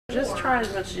Just try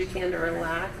as much as you can to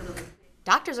relax.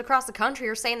 Doctors across the country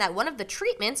are saying that one of the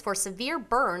treatments for severe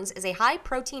burns is a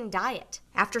high-protein diet.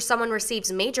 After someone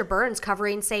receives major burns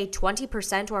covering, say,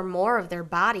 20% or more of their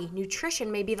body, nutrition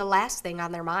may be the last thing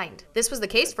on their mind. This was the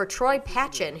case for Troy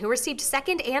Patchen, who received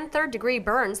second and third-degree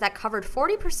burns that covered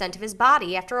 40% of his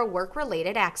body after a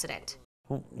work-related accident.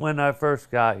 When I first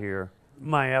got here,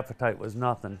 my appetite was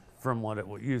nothing from what it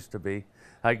used to be,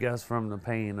 I guess from the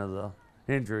pain of the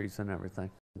injuries and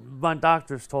everything. My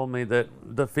doctors told me that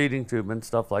the feeding tube and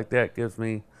stuff like that gives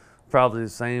me probably the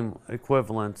same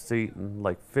equivalence to eating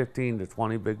like 15 to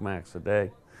 20 Big Macs a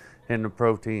day in the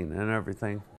protein and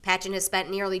everything. Patchen has spent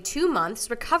nearly 2 months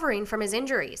recovering from his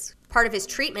injuries. Part of his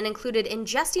treatment included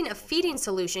ingesting a feeding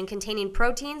solution containing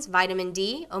proteins, vitamin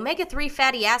D, omega-3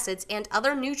 fatty acids, and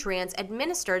other nutrients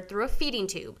administered through a feeding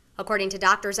tube. According to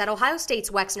doctors at Ohio State's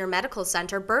Wexner Medical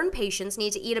Center, burn patients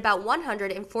need to eat about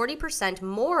 140%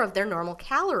 more of their normal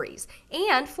calories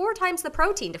and 4 times the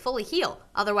protein to fully heal.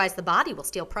 Otherwise, the body will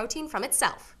steal protein from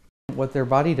itself. What their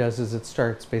body does is it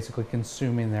starts basically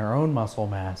consuming their own muscle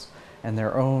mass and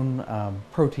their own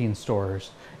protein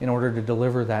stores in order to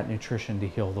deliver that nutrition to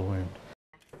heal the wound.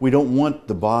 We don't want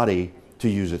the body to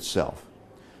use itself.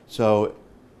 So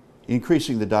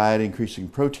increasing the diet, increasing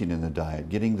protein in the diet,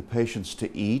 getting the patients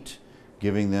to eat,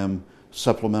 giving them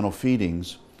supplemental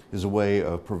feedings is a way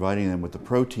of providing them with the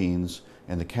proteins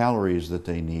and the calories that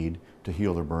they need to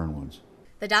heal their burn wounds.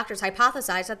 The doctors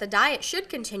hypothesize that the diet should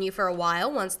continue for a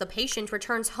while once the patient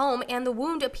returns home and the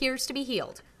wound appears to be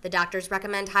healed. The doctors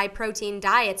recommend high-protein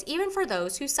diets even for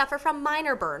those who suffer from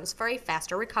minor burns for a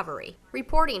faster recovery.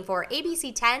 Reporting for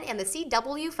ABC 10 and the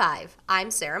CW5, I'm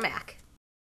Sarah Mack.